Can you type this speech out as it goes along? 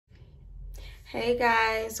Hey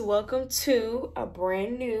guys, welcome to a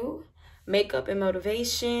brand new makeup and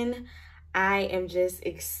motivation. I am just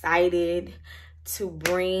excited to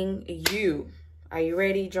bring you, are you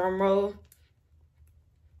ready, drum roll?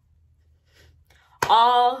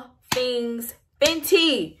 All things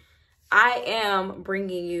Fenty. I am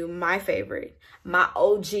bringing you my favorite, my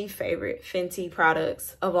OG favorite Fenty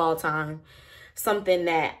products of all time. Something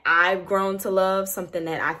that I've grown to love, something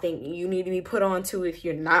that I think you need to be put on to if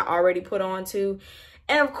you're not already put on to.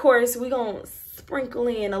 And of course, we're going to sprinkle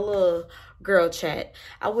in a little girl chat.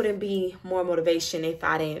 I wouldn't be more motivation if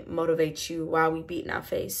I didn't motivate you while we beating our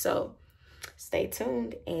face. So stay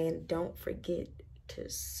tuned and don't forget to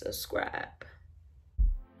subscribe.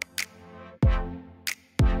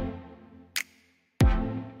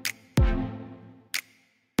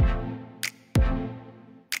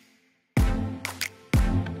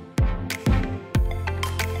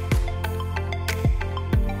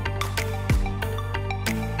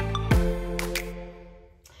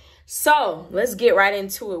 So let's get right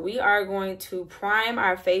into it. We are going to prime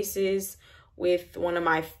our faces with one of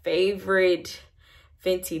my favorite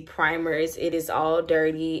Fenty primers. It is all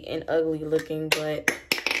dirty and ugly looking, but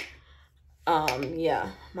yeah,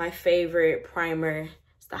 my favorite primer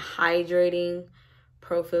is the Hydrating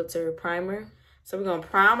Pro Filter Primer. So we're gonna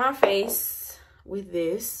prime our face with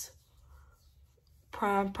this.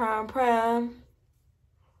 Prime, prime, prime.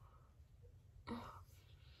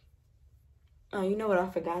 Oh, you know what I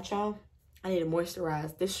forgot, y'all? I need to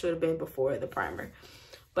moisturize. This should have been before the primer,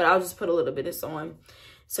 but I'll just put a little bit of this on.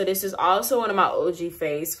 So this is also one of my OG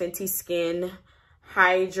faves, Fenty Skin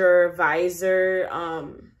Hydra Vizor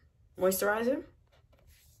moisturizer.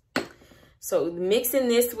 So mixing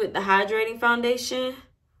this with the hydrating foundation,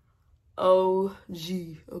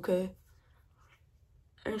 OG, okay?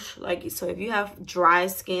 It's like, so if you have dry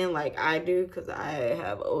skin like I do, because I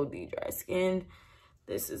have OD dry skin,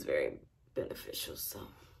 this is very beneficial. So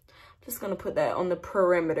just gonna put that on the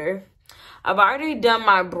perimeter. I've already done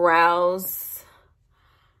my brows.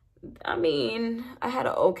 I mean, I had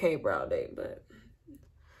an okay brow day, but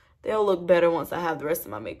they'll look better once I have the rest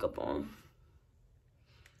of my makeup on.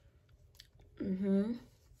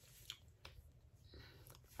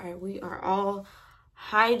 All right, we are all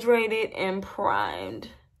hydrated and primed.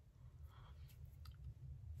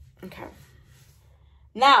 Okay,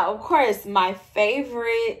 now of course my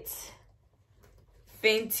favorite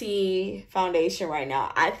Fenty foundation right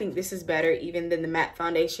now. I think this is better even than the matte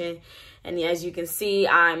foundation. And as you can see,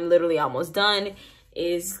 I'm literally almost done.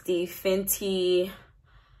 Is the Fenty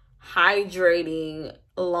Hydrating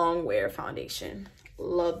Longwear Foundation.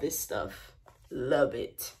 Love this stuff. Love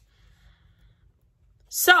it.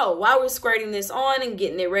 So while we're squirting this on and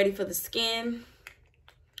getting it ready for the skin,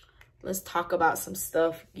 let's talk about some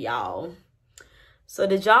stuff, y'all. So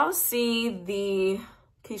did y'all see the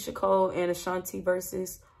Keisha Cole and Ashanti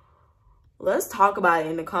versus? Let's talk about it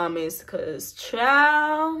in the comments, because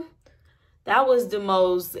child, that was the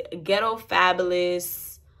most ghetto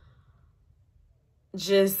fabulous,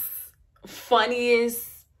 just funniest,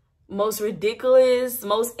 most ridiculous,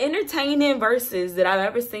 most entertaining verses that I've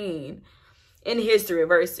ever seen in history of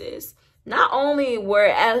verses. Not only were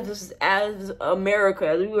as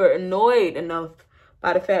America, we were annoyed enough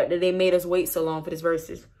by the fact that they made us wait so long for this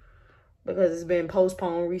verses, because it's been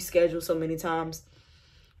postponed, rescheduled so many times.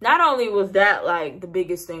 Not only was that like the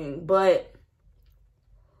biggest thing, but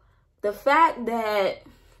the fact that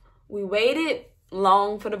we waited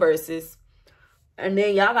long for the verses, and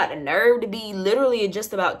then y'all got the nerve to be literally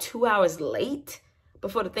just about 2 hours late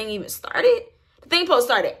before the thing even started. The thing supposed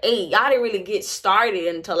to start at 8. Y'all didn't really get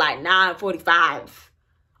started until like 9:45,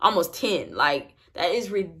 almost 10. Like, that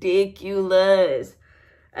is ridiculous.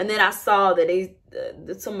 And then I saw that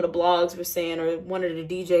some of the blogs were saying, or one of the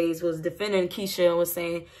DJs was defending Keisha and was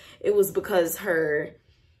saying it was because the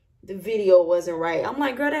video wasn't right. I'm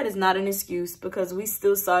like, girl, that is not an excuse, because we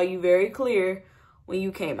still saw you very clear when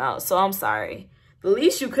you came out. So I'm sorry. The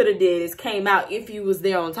least you could have did is came out if you was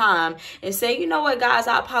there on time and say, you know what, guys,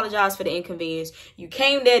 I apologize for the inconvenience. You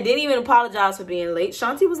came there, didn't even apologize for being late.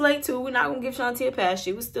 Shanti was late too. We're not going to give Shanti a pass.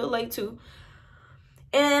 She was still late too.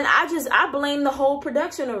 And I blame the whole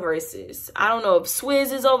production of verses. I don't know if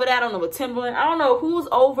Swizz is over that. I don't know what Timberland. I don't know who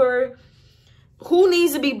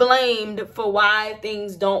needs to be blamed for why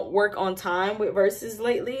things don't work on time with verses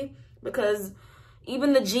lately. Because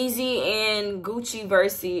even the Jeezy and Gucci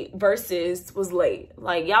verses was late.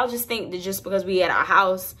 Like, y'all just think that just because we at our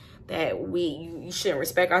house that you shouldn't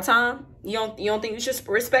respect our time? You don't think you should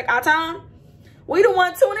respect our time? We the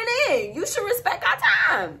one tuning in. You should respect our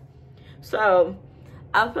time. So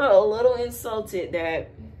I felt a little insulted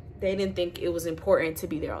that they didn't think it was important to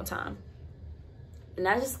be there on time. And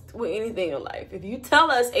that's just with anything in life. If you tell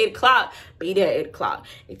us 8 o'clock, be there at 8 o'clock.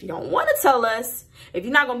 If you don't want to tell us, if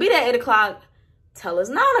you're not going to be there at 8 o'clock, tell us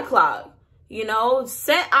 9 o'clock. You know,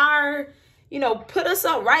 set our, you know, put us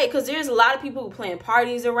up right. Because there's a lot of people who plan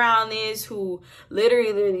parties around this who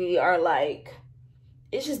literally are like,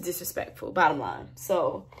 it's just disrespectful, bottom line.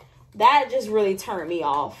 So that just really turned me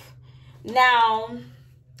off. Now,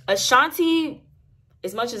 Ashanti,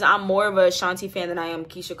 as much as I'm more of a Ashanti fan than I am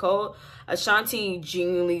Keyshia Cole, Ashanti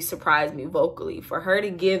genuinely surprised me vocally. For her to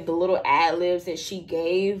give the little ad-libs that she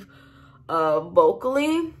gave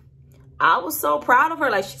vocally, I was so proud of her.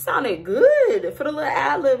 Like, she sounded good for the little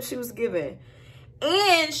ad-libs she was giving.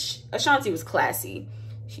 And Ashanti was classy.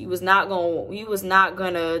 He was not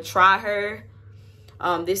gonna try her.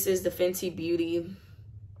 This is the Fenty Beauty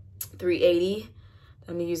 380.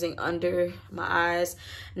 I'm using under my eyes.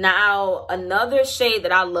 Now, another shade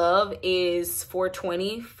that I love is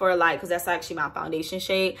 420 for like, because that's actually my foundation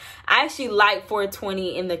shade. I actually like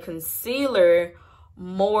 420 in the concealer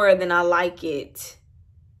more than I like it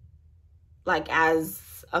like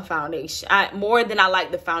as a foundation. More than I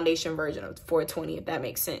like the foundation version of 420, if that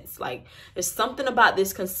makes sense. Like, there's something about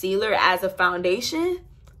this concealer as a foundation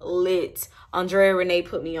lit. Andrea Renee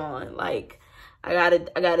put me on. Like, I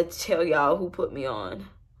gotta tell y'all who put me on.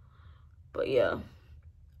 But yeah.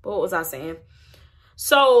 But what was I saying?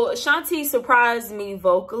 So Ashanti surprised me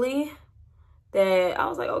vocally. That I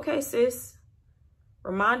was like, okay, sis.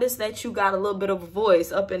 Remind us that you got a little bit of a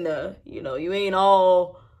voice up in the, you know, you ain't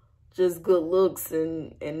all just good looks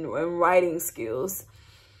and writing skills.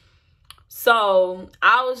 So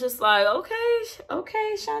I was just like,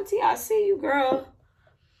 okay, Ashanti, I see you, girl.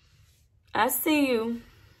 I see you.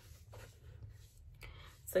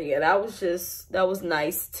 So yeah, that was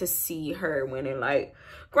nice to see her winning. Like,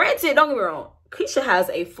 granted, don't get me wrong, Keisha has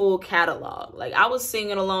a full catalog. Like, I was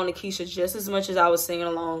singing along to Keisha just as much as I was singing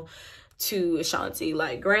along to Ashanti.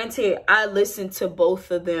 Like, granted, I listened to both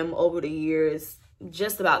of them over the years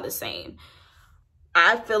just about the same.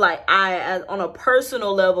 I feel like on a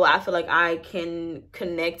personal level, I feel like I can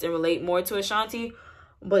connect and relate more to Ashanti.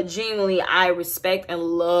 But genuinely, I respect and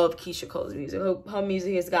love Keyshia Cole's music. Her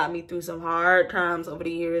music has got me through some hard times over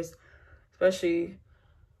the years. Especially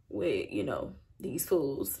with, you know, these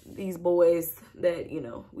fools. These boys that, you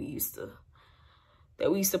know, we used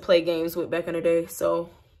to play games with back in the day.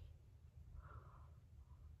 So,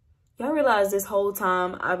 y'all realize this whole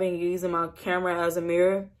time I've been using my camera as a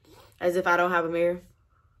mirror. As if I don't have a mirror.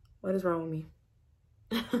 What is wrong with me?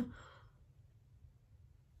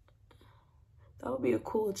 That would be a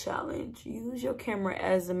cool challenge. Use your camera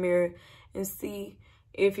as a mirror and see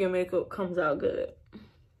if your makeup comes out good.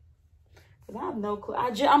 Because I have no clue.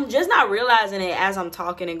 I'm just not realizing it as I'm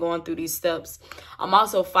talking and going through these steps. I'm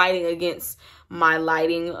also fighting against my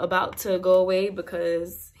lighting about to go away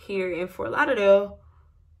because here in Fort Lauderdale,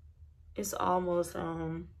 it's almost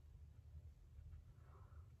 5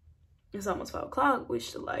 o'clock,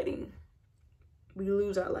 which the lighting, we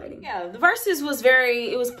lose our lighting. Yeah, the verses was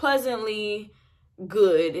it was pleasantly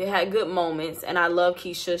good. It had good moments, and I love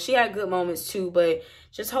Keyshia. She had good moments too, but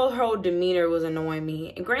just her whole demeanor was annoying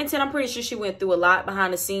me. And granted, I'm pretty sure she went through a lot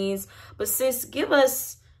behind the scenes, but sis, give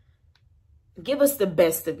us the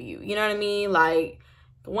best of you. You know what I mean? Like,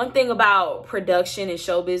 the one thing about production and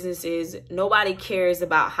show business is nobody cares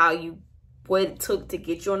about what it took to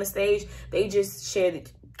get you on the stage. They just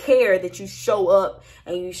care that you show up,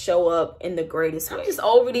 and you show up in the greatest way. I'm just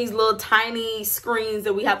over these little tiny screens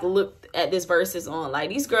that we have to look at this verses on. Like,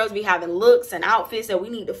 these girls be having looks and outfits that we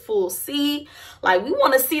need to full see. Like, we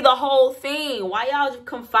want to see the whole thing. Why y'all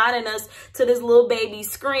confining us to this little baby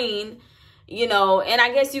screen? You know, and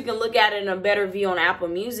I guess you can look at it in a better view on Apple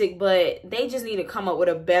Music, but they just need to come up with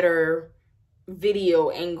a better video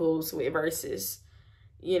angles with verses.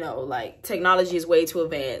 You know, like, technology is way too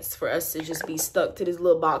advanced for us to just be stuck to this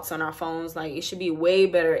little box on our phones. Like, it should be way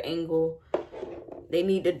better angle. They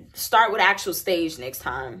need to start with actual stage next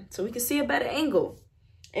time so we can see a better angle,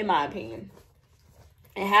 in my opinion.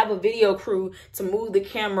 And have a video crew to move the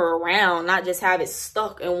camera around, not just have it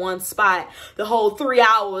stuck in one spot the whole 3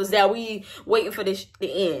 hours that we waiting for the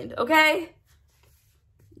end, okay?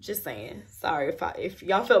 Just saying. Sorry if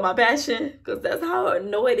y'all felt my passion, because that's how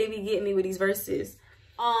annoyed they be getting me with these verses.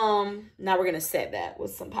 Now we're gonna set that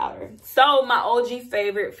with some powder. So my OG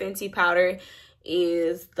favorite Fenty powder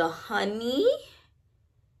is the honey.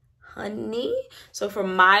 So for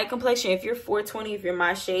my complexion, if you're 420, if you're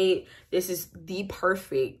my shade, this is the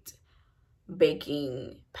perfect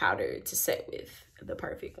baking powder to set with, the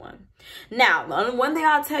perfect one. Now, the one thing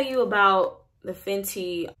I'll tell you about the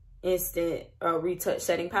Fenty instant retouch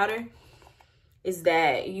setting powder is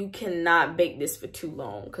that you cannot bake this for too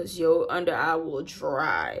long because your under eye will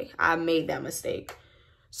dry. I made that mistake.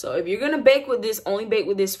 So if you're going to bake with this, only bake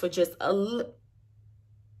with this for just a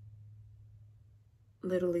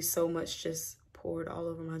literally so much just poured all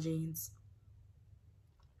over my jeans.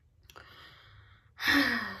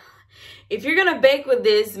 If you're going to bake with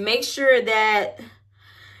this, make sure that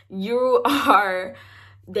you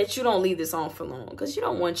don't leave this on for long because you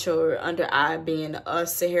don't want your under eye being a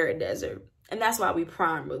Sahara desert. And that's why we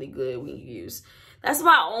prime really good when you use. That's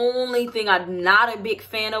my only thing I'm not a big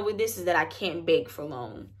fan of with this is that I can't bake for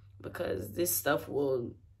long because this stuff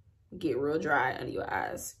will get real dry under your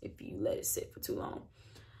eyes if you let it sit for too long.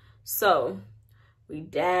 So we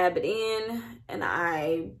dab it in, and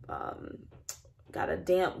I got a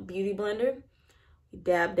damp beauty blender.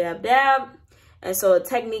 Dab, dab, dab. And so a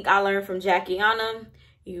technique I learned from Jackie Anna,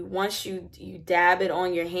 once you dab it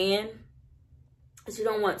on your hand, because you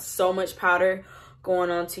don't want so much powder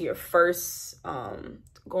going on to your first,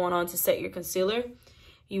 going on to set your concealer.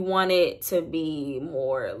 You want it to be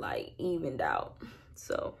more like evened out.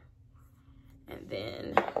 So, and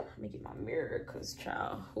then let me get my mirror because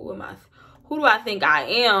child, who do I think I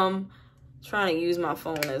am trying to use my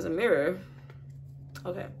phone as a mirror?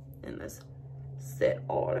 Okay, and let's set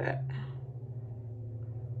all that.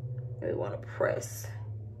 We want to press.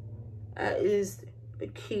 That is the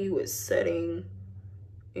key with setting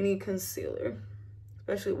any concealer,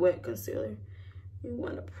 especially wet concealer. You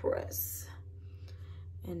want to press.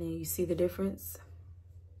 And then you see the difference.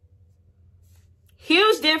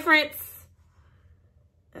 Huge difference.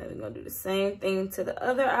 And we're going to do the same thing to the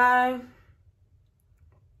other eye.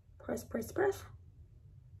 Press, press, press.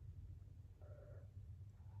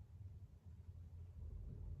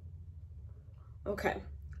 Okay.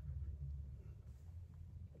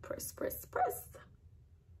 Press, press, press.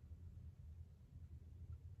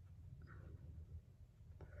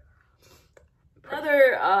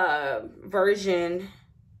 Another version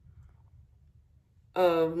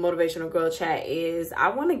of Motivational Girl Chat is I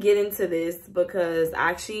want to get into this because I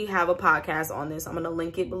actually have a podcast on this. I'm going to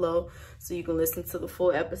link it below so you can listen to the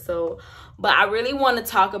full episode. But I really want to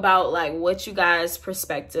talk about like what you guys'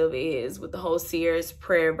 perspective is with the whole Sierra's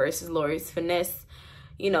prayer versus Lori's finesse,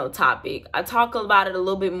 topic. I talk about it a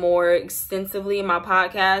little bit more extensively in my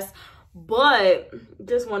podcast, but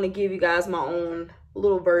just want to give you guys my own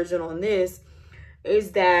little version on this.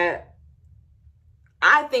 Is that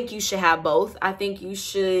I think you should have both. I think you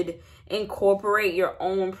should incorporate your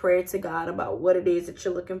own prayer to God about what it is that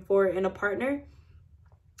you're looking for in a partner.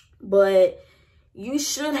 But you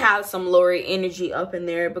should have some Lori energy up in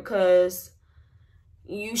there because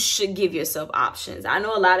you should give yourself options. I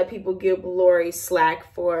know a lot of people give Lori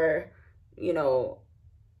slack for,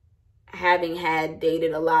 having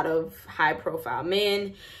dated a lot of high profile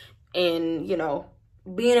men and,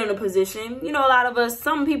 being in a position, a lot of us,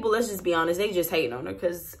 some people, let's just be honest, they just hate on her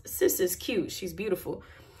because sis is cute. She's beautiful.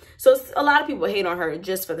 So a lot of people hate on her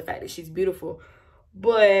just for the fact that she's beautiful.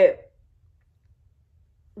 But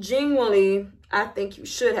genuinely, I think you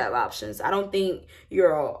should have options. I don't think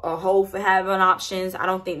you're a hoe for having options. I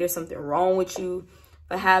don't think there's something wrong with you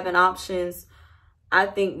for having options. I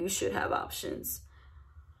think you should have options.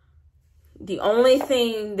 The only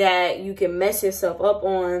thing that you can mess yourself up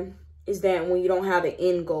on is that when you don't have an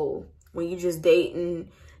end goal, when you just dating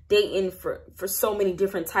for so many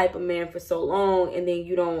different type of men for so long, and then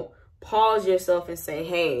you don't pause yourself and say,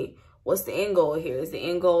 hey, what's the end goal here? Is the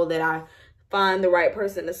end goal that I find the right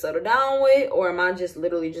person to settle down with, or am I just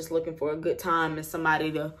literally just looking for a good time and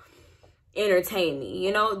somebody to entertain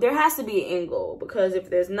me? There has to be an end goal, because if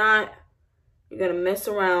there's not, you're gonna mess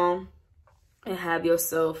around and have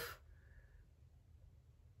yourself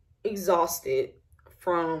exhausted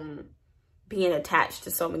from being attached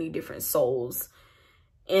to so many different souls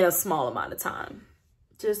in a small amount of time.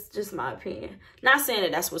 Just my opinion. Not saying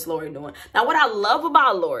that that's what Lori doing. Now, what I love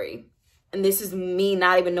about Lori, and this is me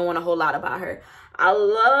not even knowing a whole lot about her, I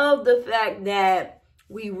love the fact that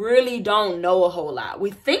we really don't know a whole lot. We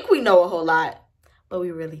think we know a whole lot, but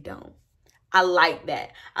we really don't. I like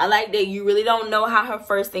that. I like that you really don't know how her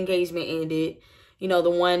first engagement ended. The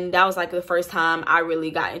one that was like the first time I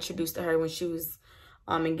really got introduced to her, when she was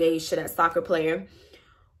engaged to that soccer player.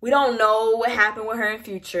 We don't know what happened with her in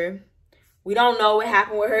Future. We don't know what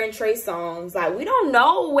happened with her in Trey Songz. Like, we don't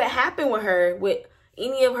know what happened with her with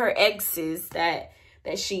any of her exes that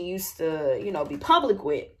she used to, be public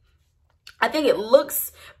with. I think it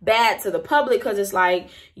looks bad to the public because it's like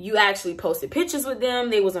you actually posted pictures with them.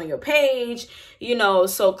 They was on your page,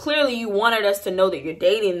 so clearly you wanted us to know that you're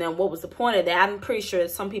dating them. What was the point of that? I'm pretty sure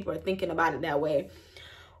some people are thinking about it that way.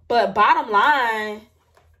 But bottom line,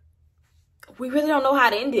 we really don't know how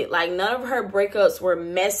to end it. Like, none of her breakups were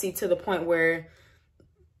messy to the point where,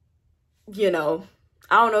 you know,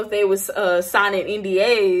 I don't know if they was signing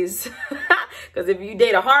NDAs. Because if you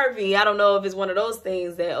date a Harvey, I don't know if it's one of those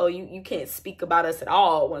things that, oh, you can't speak about us at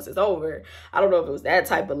all once it's over. I don't know if it was that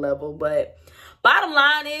type of level. But bottom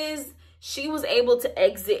line is, she was able to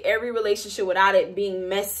exit every relationship without it being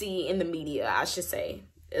messy in the media, I should say,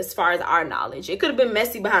 as far as our knowledge. It could have been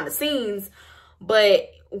messy behind the scenes,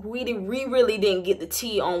 but we really didn't get the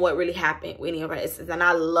tea on what really happened with any of our exes. And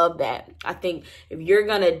I love that. I think if you're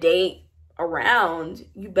going to date around,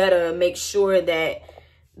 you better make sure that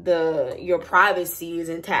your privacy is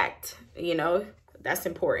intact. You know, that's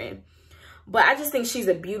important. But I just think she's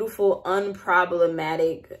a beautiful,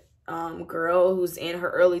 unproblematic girl who's in her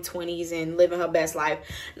early 20s and living her best life.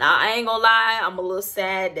 Now, I ain't gonna lie, I'm a little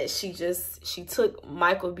sad that she took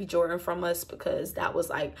Michael B. Jordan from us, because that was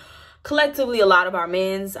like collectively a lot of our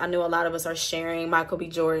men's. I know a lot of us are sharing Michael B.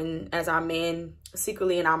 Jordan as our man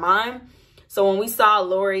secretly in our mind. So when we saw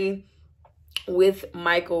Lori with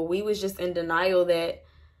Michael, we was just in denial that,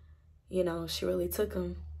 you know, she really took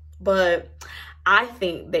him. But I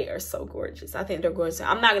think they are so gorgeous. I think they're gorgeous.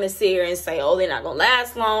 I'm not going to sit here and say, oh, they're not going to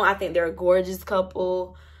last long. I think they're a gorgeous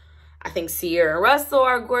couple. I think Sierra and Russell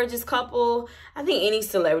are a gorgeous couple. I think any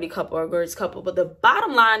celebrity couple are a gorgeous couple. But the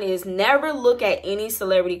bottom line is, never look at any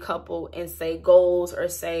celebrity couple and say goals or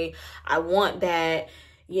say, I want that.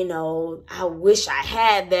 You know, I wish I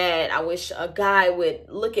had that. I wish a guy would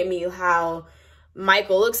look at me how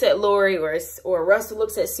Michael looks at Lori or Russell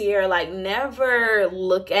looks at Sierra. Like, never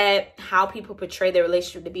look at how people portray their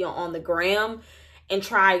relationship to be on the gram and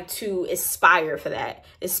try to aspire for that.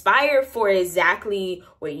 Aspire for exactly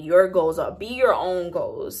what your goals are. Be your own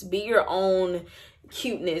goals. Be your own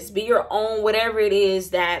cuteness. Be your own whatever it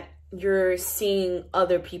is that you're seeing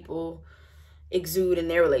other people exude in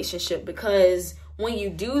their relationship. Because when you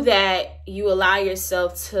do that, you allow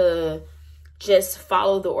yourself to just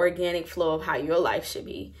follow the organic flow of how your life should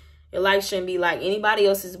be. Your life shouldn't be like anybody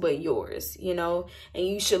else's but yours, you know? And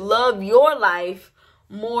you should love your life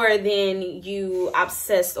more than you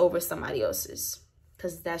obsess over somebody else's,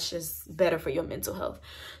 because that's just better for your mental health.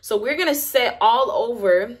 So we're going to set all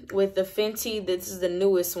over with the Fenty. This is the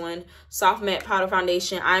newest one, Soft Matte Powder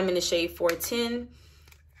Foundation. I'm in the shade 410.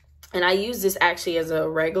 And I use this actually as a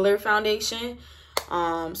regular foundation.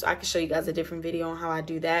 So I can show you guys a different video on how I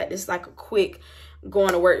do that. It's like a quick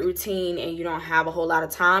going to work routine and you don't have a whole lot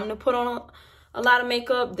of time to put on a lot of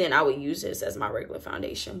makeup, then I would use this as my regular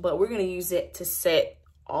foundation. But we're going to use it to set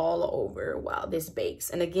all over while this bakes.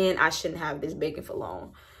 And again, I shouldn't have this baking for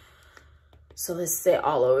long. So let's set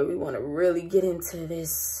all over. We want to really get into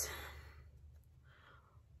this.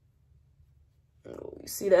 Oh, you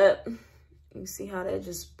see that? You see how that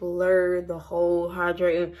just blurred the whole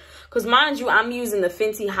hydrating? Because mind you, I'm using the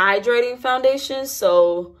Fenty hydrating foundation.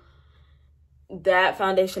 So that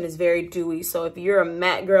foundation is very dewy. So if you're a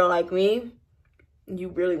matte girl like me, you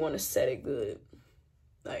really want to set it good.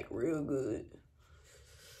 Like real good.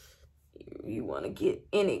 You want to get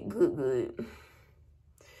in it good.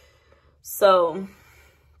 So,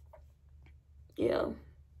 yeah.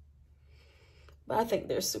 But I think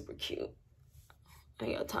they're super cute. I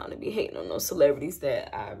ain't got time to be hating on those celebrities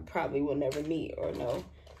that I probably will never meet or know.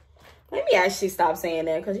 Let me actually stop saying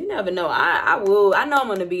that, because you never know. I know I'm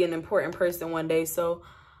going to be an important person one day, so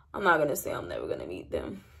I'm not going to say I'm never going to meet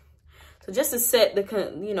them. So just to set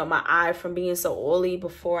the, you know, my eye from being so oily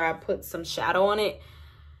before I put some shadow on it,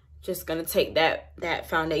 just going to take that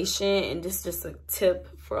foundation. And just a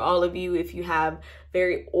tip for all of you, if you have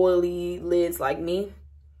very oily lids like me,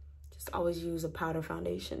 just always use a powder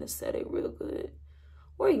foundation to set it real good.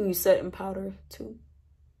 Or you can use setting powder too.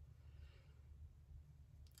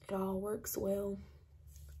 It all works well.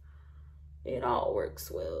 It all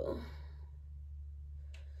works well.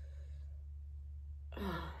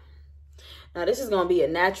 Now this is going to be a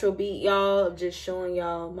natural beat, y'all, of just showing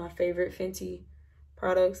y'all my favorite Fenty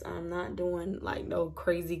products. I'm not doing like no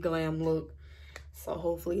crazy glam look. So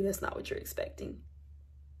hopefully that's not what you're expecting.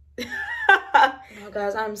 Now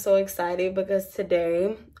guys, I'm so excited because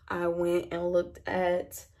today I went and looked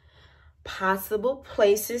at possible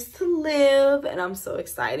places to live, and I'm so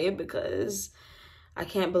excited because I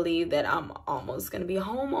can't believe that I'm almost gonna be a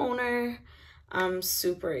homeowner. I'm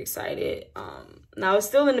super excited. Now it's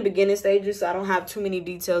still in the beginning stages, so I don't have too many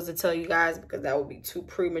details to tell you guys because that would be too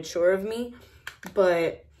premature of me,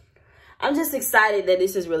 but I'm just excited that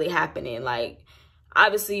this is really happening. Like,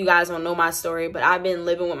 obviously you guys don't know my story, but I've been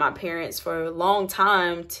living with my parents for a long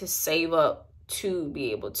time to save up to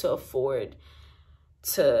be able to afford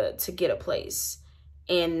to get a place.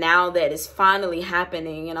 And now that it's finally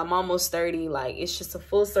happening and I'm almost 30, like, it's just a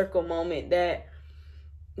full circle moment that,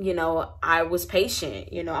 you know, I was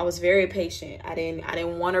patient. You know, I was very patient. I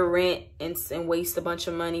didn't want to rent and waste a bunch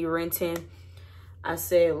of money renting. I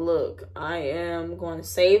said, look, I am going to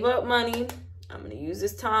save up money. I'm going to use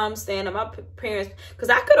this time staying at my parents, because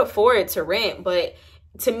I could afford to rent, but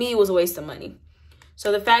to me, it was a waste of money.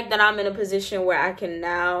 So the fact that I'm in a position where I can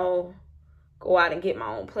now go out and get my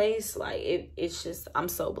own place, like, it's just, I'm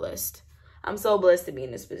so blessed. I'm so blessed to be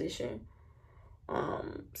in this position.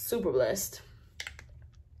 Super blessed.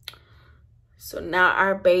 So now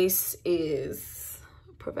our base is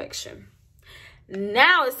perfection.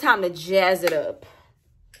 Now it's time to jazz it up.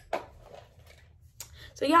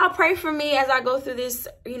 So y'all pray for me as I go through this,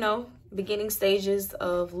 you know, beginning stages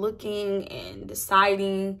of looking and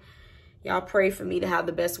deciding. Y'all pray for me to have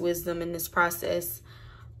the best wisdom in this process,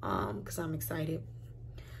 because I'm excited.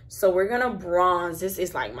 So we're gonna bronze. This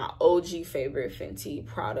is like my OG favorite Fenty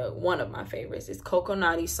product. One of my favorites. It's Coco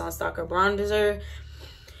Sun Stalker Bronzer.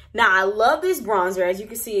 Now, I love this bronzer. As you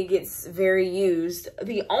can see, it gets very used.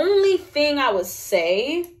 The only thing I would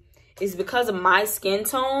say is because of my skin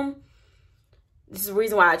tone, this is the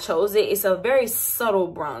reason why I chose it. It's a very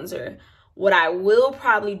subtle bronzer. What I will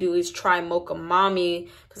probably do is try Mocha Mommy,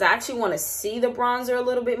 because I actually want to see the bronzer a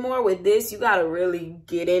little bit more. With this, you got to really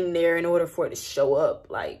get in there in order for it to show up,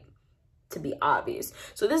 like, to be obvious.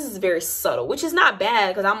 So this is very subtle, which is not bad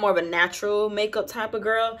because I'm more of a natural makeup type of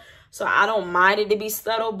girl. So I don't mind it to be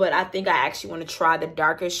subtle, but I think I actually want to try the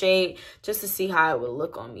darker shade just to see how it would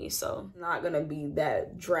look on me. So it's not going to be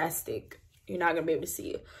that drastic. You're not going to be able to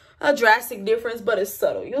see a drastic difference, but it's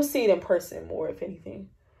subtle. You'll see it in person more, if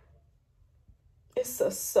anything. It's a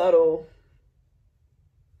subtle,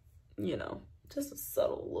 you know, just a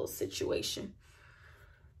subtle little situation.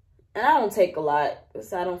 And I don't take a lot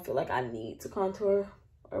because I don't feel like I need to contour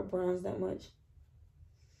or bronze that much.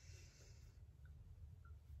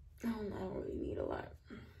 I don't really need a lot.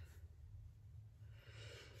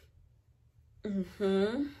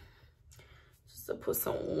 Just to put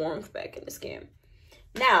some warmth back in the skin.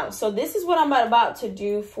 Now, so this is what I'm about to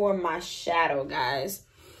do for my shadow, guys.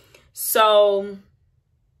 So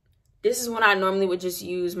this is when I normally would just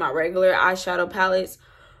use my regular eyeshadow palettes.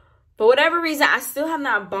 For whatever reason, I still have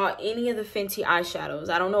not bought any of the Fenty eyeshadows.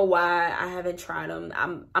 I don't know why I haven't tried them.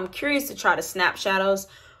 I'm curious to try the snap shadows.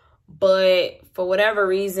 But for whatever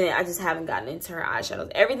reason, I just haven't gotten into her eyeshadows.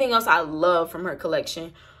 Everything else I love from her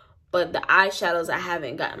collection. But the eyeshadows, I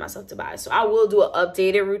haven't gotten myself to buy. So I will do an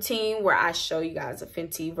updated routine where I show you guys a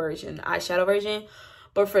Fenty version, eyeshadow version.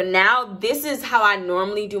 But for now, this is how I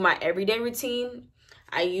normally do my everyday routine.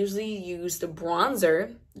 I usually use the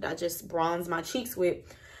bronzer that I just bronze my cheeks with.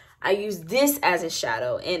 I use this as a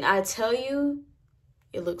shadow. And I tell you,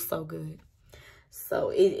 it looks so good. So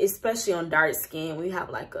especially on dark skin, we have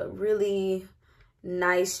like a really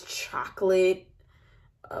nice chocolate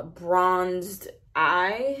bronzed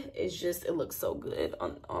eye. It's just, it looks so good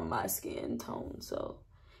on my skin tone. So,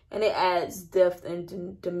 and it adds depth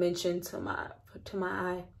and dimension to my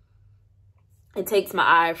eye. It takes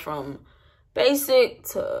my eye from basic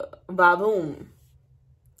to baboom.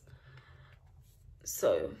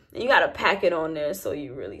 So you gotta pack it on there so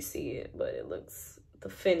you really see it, but it looks, the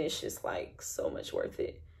finish is like so much worth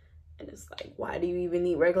it. And it's like, why do you even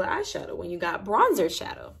need regular eyeshadow when you got bronzer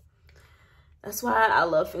shadow? That's why I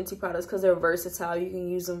love Fenty products, because they're versatile. You can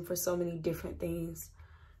use them for so many different things.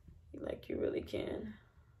 Like, you really can.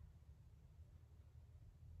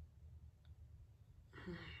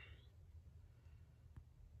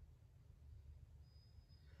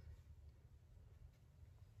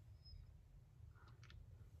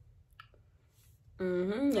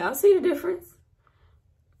 Y'all see the difference?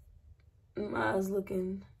 My eyes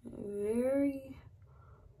looking very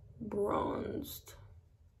bronzed.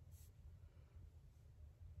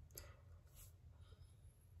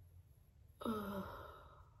 You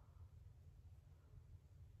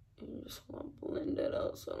just want to blend that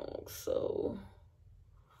out so it don't look so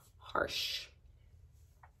harsh.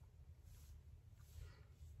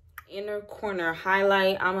 Inner corner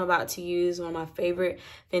highlight. I'm about to use one of my favorite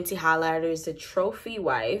Fenty highlighters, the Trophy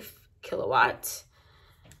Wife Killawatt.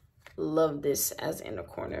 Love this as inner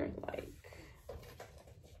corner. Like,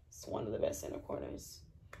 it's one of the best inner corners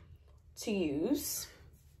to use.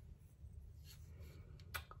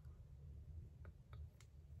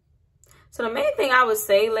 So the main thing I would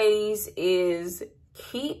say, ladies, is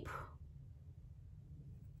keep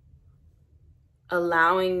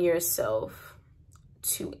allowing yourself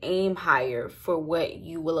to aim higher for what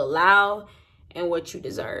you will allow and what you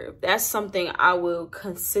deserve. That's something I will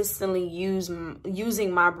consistently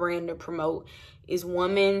using my brand to promote, is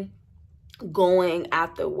women going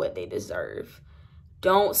after what they deserve.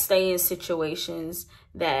 Don't stay in situations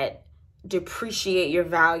that depreciate your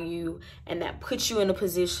value and that put you in a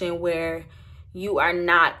position where you are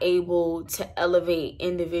not able to elevate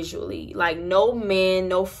individually. Like, no man,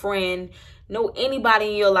 no friend, no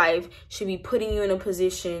anybody in your life should be putting you in a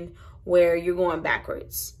position where you're going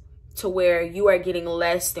backwards, to where you are getting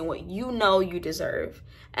less than what you know you deserve.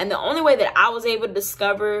 And the only way that I was able to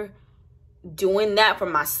discover doing that for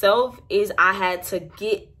myself is I had to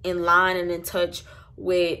get in line and in touch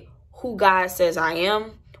with who God says I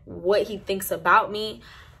am, what he thinks about me.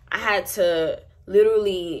 I had to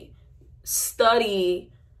literally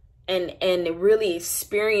study and really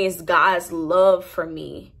experience God's love for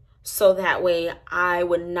me, so that way I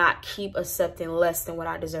would not keep accepting less than what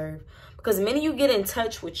I deserve. Because the minute you get in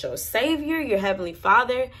touch with your Savior, your Heavenly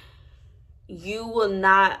Father, you will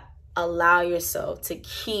not allow yourself to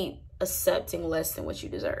keep accepting less than what you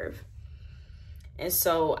deserve. And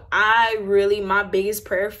so my biggest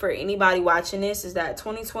prayer for anybody watching this is that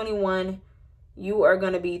 2021, you are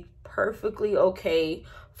going to be perfectly okay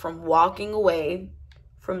from walking away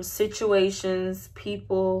from situations,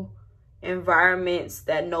 people, environments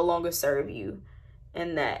that no longer serve you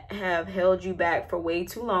and that have held you back for way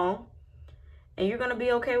too long. And you're going to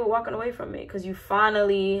be okay with walking away from it, because you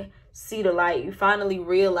finally see the light. You finally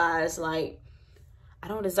realize, like, I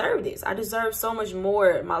don't deserve this. I deserve so much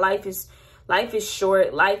more. My life is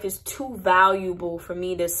short. Life is too valuable for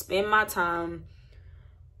me to spend my time,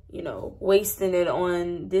 you know, wasting it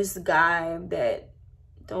on this guy that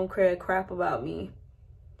don't care a crap about me.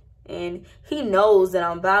 And he knows that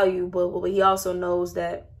I'm valuable, but he also knows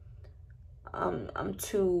that I'm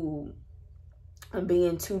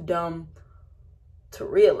being too dumb to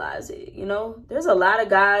realize it. You know, there's a lot of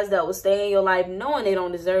guys that will stay in your life knowing they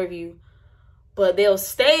don't deserve you, but they'll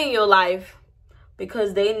stay in your life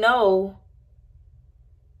because they know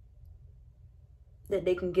that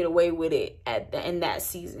they can get away with it in that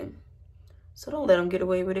season. So don't let them get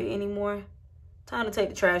away with it anymore. Time to take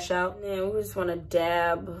the trash out. Man, we just want to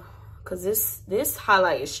dab, because this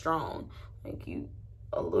highlight is strong. Like,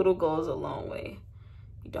 a little goes a long way.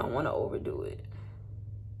 You don't want to overdo it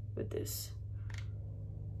with this,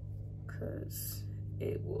 because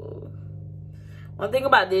it will. One thing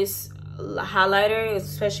about this highlighter,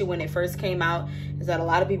 especially when it first came out, is that a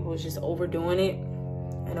lot of people was just overdoing it,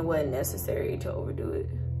 and it wasn't necessary to overdo it.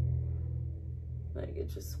 Like, it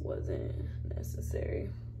just wasn't necessary.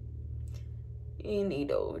 You need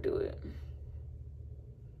to overdo it,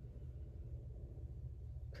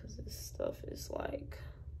 because this stuff is, like,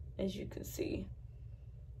 as you can see,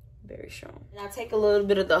 very strong. And I take a little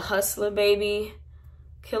bit of the Hustler Baby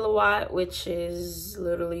Killawatt, which is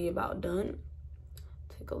literally about done.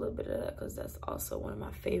 Take a little bit of that, because that's also one of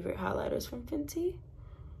my favorite highlighters from Fenty.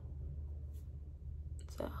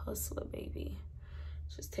 It's a Hustler Baby.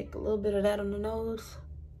 Just take a little bit of that on the nose,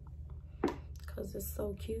 because it's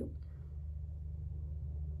so cute.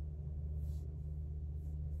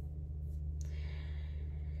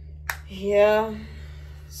 Yeah,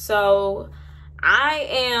 so I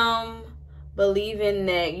am believing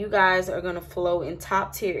that you guys are going to flow in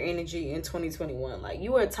top tier energy in 2021. Like,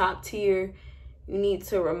 you are top tier. You need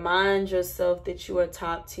to remind yourself that you are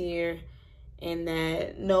top tier, and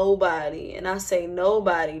that nobody, and I say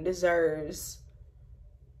nobody, deserves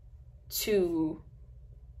to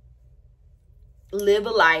live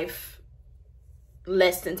a life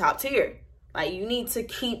less than top tier. Like, you need to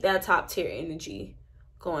keep that top tier energy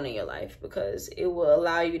going in your life, because it will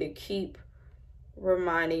allow you to keep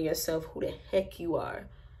reminding yourself who the heck you are.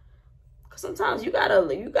 Because sometimes you gotta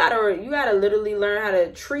literally learn how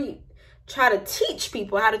to try to teach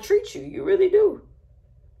people how to treat you. You really do.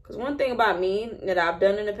 Because one thing about me that I've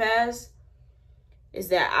done in the past is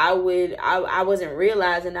that I wasn't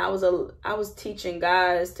realizing I was teaching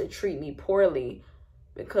guys to treat me poorly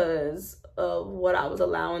because of what I was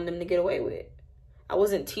allowing them to get away with. I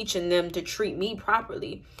wasn't teaching them to treat me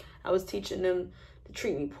properly. I was teaching them to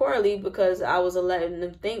treat me poorly because I was letting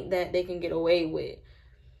them think that they can get away with,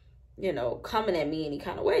 you know, coming at me any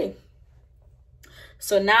kind of way.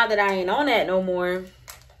 So now that I ain't on that no more,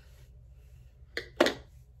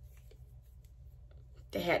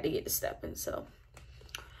 they had to get to stepping. So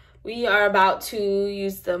we are about to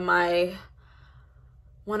use one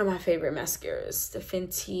of my favorite mascaras, the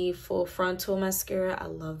Fenty Full Frontal Mascara. I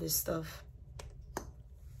love this stuff.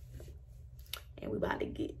 And we about to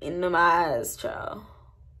get into my eyes, child.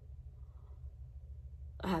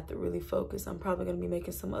 I have to really focus. I'm probably going to be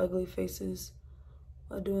making some ugly faces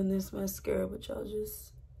while doing this mascara, but y'all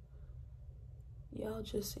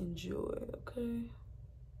just enjoy, okay?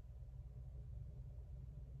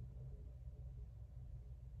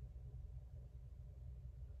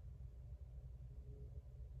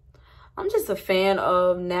 I'm just a fan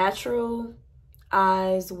of natural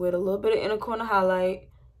eyes with a little bit of inner corner highlight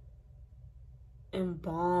and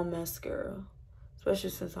bomb mascara, especially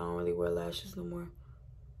since I don't really wear lashes no more,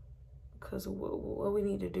 because of what we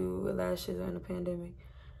need to do with lashes in the pandemic.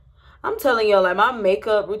 I'm telling y'all, like, my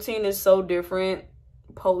makeup routine is so different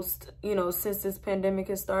post, you know, since this pandemic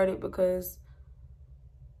has started, because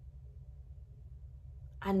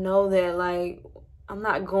I know that, like, I'm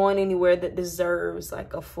not going anywhere that deserves,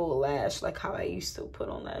 like, a full lash, like how I used to put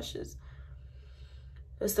on lashes.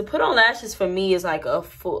 Because to put on lashes for me is like a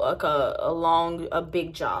full, like a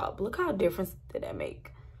big job. Look how different did that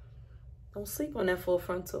make. Don't sleep on that full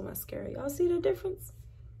frontal mascara. Y'all see the difference?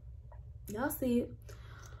 Y'all see it?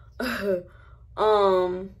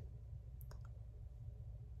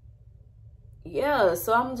 Yeah,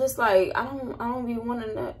 so I'm just like, I don't be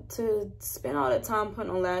wanting to spend all that time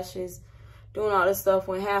putting on lashes, doing all this stuff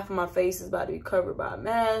when half of my face is about to be covered by a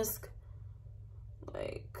mask.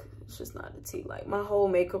 Like, it's just not the tea. Like, my whole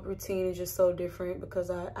makeup routine is just so different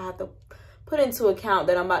because I have to put into account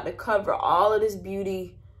that I'm about to cover all of this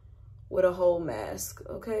beauty with a whole mask,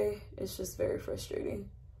 okay? It's just very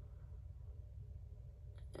frustrating.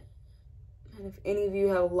 And if any of you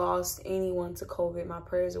have lost anyone to COVID, my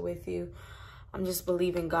prayers are with you. I'm just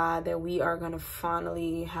believing God that we are going to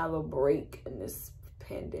finally have a break in this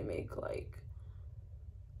pandemic. Like,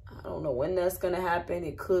 I don't know when that's going to happen.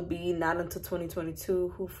 It could be not until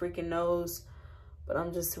 2022. Who freaking knows? But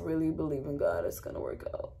I'm just really believing God it's going to work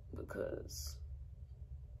out, because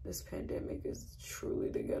this pandemic is truly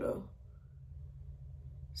the ghetto.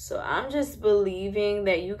 So I'm just believing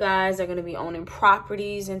that you guys are going to be owning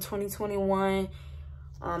properties in 2021.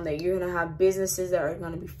 That you're going to have businesses that are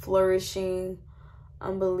going to be flourishing.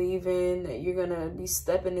 I'm believing that you're going to be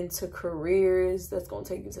stepping into careers that's going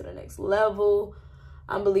to take you to the next level.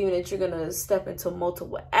 I'm believing that you're going to step into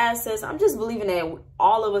multiple assets. I'm just believing that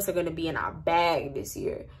all of us are going to be in our bag this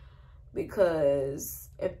year. Because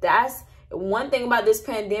if that's one thing about this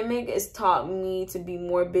pandemic, it's taught me to be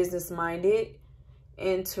more business-minded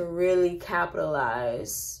and to really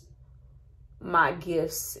capitalize my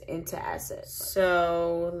gifts into assets.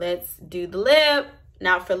 So let's do the lip.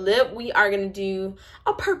 Now for lip, we are going to do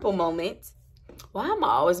a purple moment. Why am I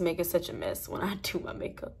always making such a mess when I do my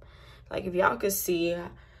makeup? Like, if y'all could see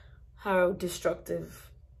how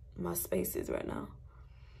destructive my space is right now.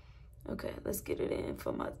 Okay, let's get it in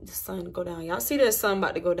for the sun to go down. Y'all see the sun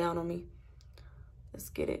about to go down on me. Let's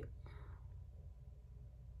get it.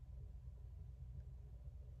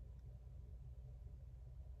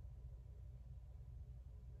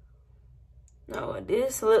 Now,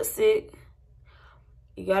 this lipstick,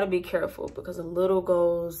 you got to be careful because a little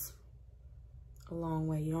goes a long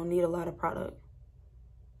way. You don't need a lot of product.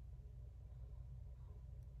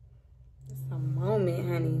 It's a moment,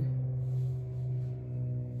 honey.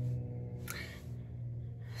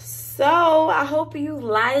 So I hope you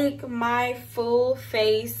like my full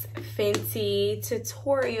face Fenty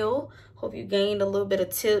tutorial. Hope you gained a little bit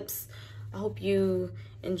of tips. I hope you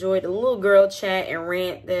enjoyed the little girl chat and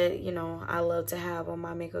rant that, you know, I love to have on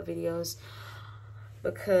my makeup videos.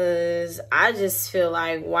 Because I just feel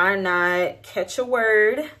like, why not catch a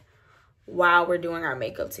word while we're doing our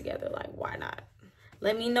makeup together? Like, why not?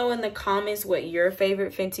 Let me know in the comments what your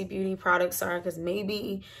favorite Fenty Beauty products are, because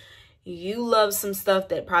maybe you love some stuff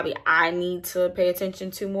that probably I need to pay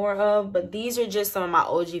attention to more of. But these are just some of my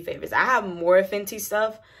OG favorites. I have more Fenty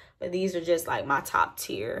stuff, but these are just like my top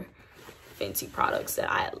tier Fenty products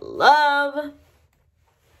that I love.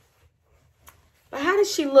 But how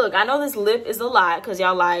does she look? I know this lip is a lot because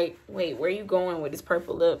y'all like, wait, where are you going with this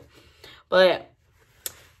purple lip? But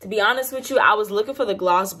to be honest with you, I was looking for the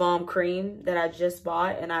Gloss Bomb cream that I just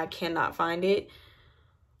bought and I cannot find it.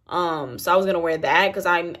 So I was gonna wear that because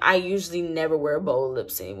I usually never wear bold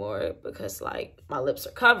lips anymore because, like, my lips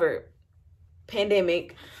are covered.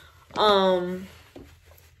 Pandemic. So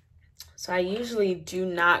I usually do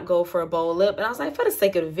not go for a bold lip. And I was like, for the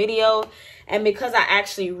sake of the video, and because I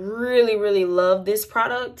actually really, really love this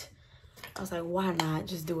product, I was like, why not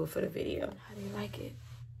just do it for the video? How do you like it?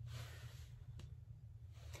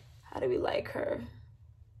 How do we like her?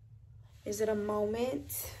 Is it a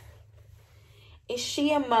moment? Is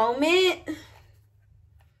she a moment?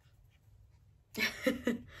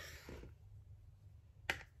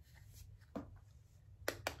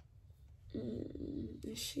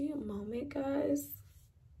 Is she a moment, guys?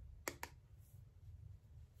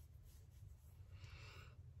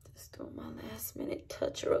 Doing my last minute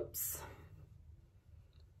touch-ups.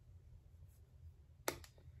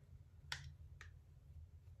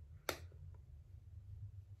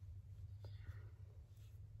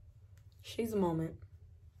 She's a moment,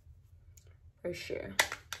 for sure.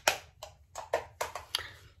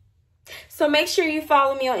 So make sure you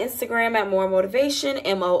follow me on Instagram at More Motivation,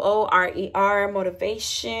 M-O-O-R-E-R,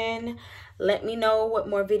 Motivation. Let me know what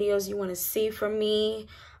more videos you want to see from me,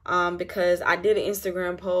 because I did an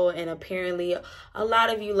Instagram poll, and apparently a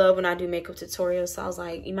lot of you love when I do makeup tutorials. So I was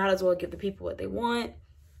like, you might as well give the people what they want.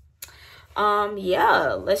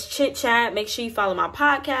 Yeah, let's chit chat. Make sure you follow my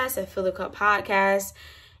podcast at Fill the Cup Podcast.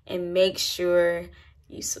 And make sure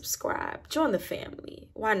you subscribe. Join the family.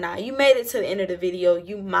 Why not? You made it to the end of the video.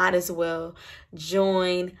 You might as well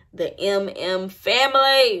join the MM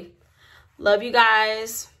family. Love you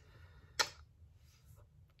guys.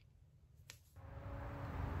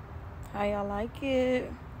 How y'all like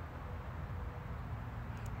it?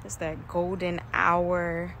 It's that golden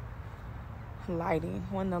hour lighting.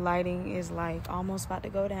 When the lighting is like almost about to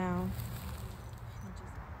go down.